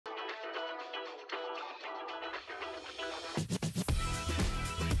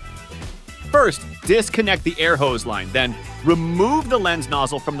First, disconnect the air hose line, then remove the lens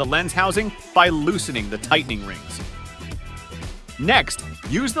nozzle from the lens housing by loosening the tightening rings. Next,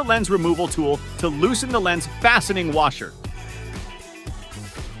 use the lens removal tool to loosen the lens fastening washer.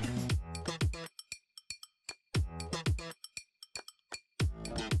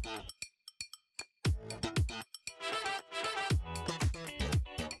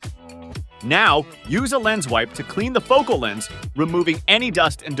 Now, use a lens wipe to clean the focal lens, removing any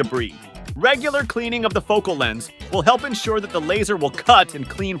dust and debris. Regular cleaning of the focal lens will help ensure that the laser will cut and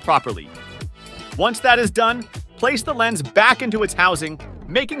clean properly. Once that is done, place the lens back into its housing,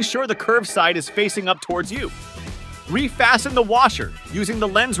 making sure the curved side is facing up towards you. Refasten the washer using the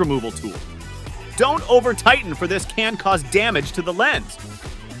lens removal tool. Don't over-tighten, for this can cause damage to the lens.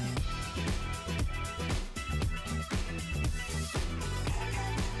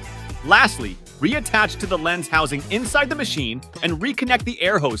 Lastly, reattach to the lens housing inside the machine and reconnect the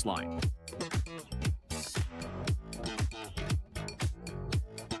air hose line.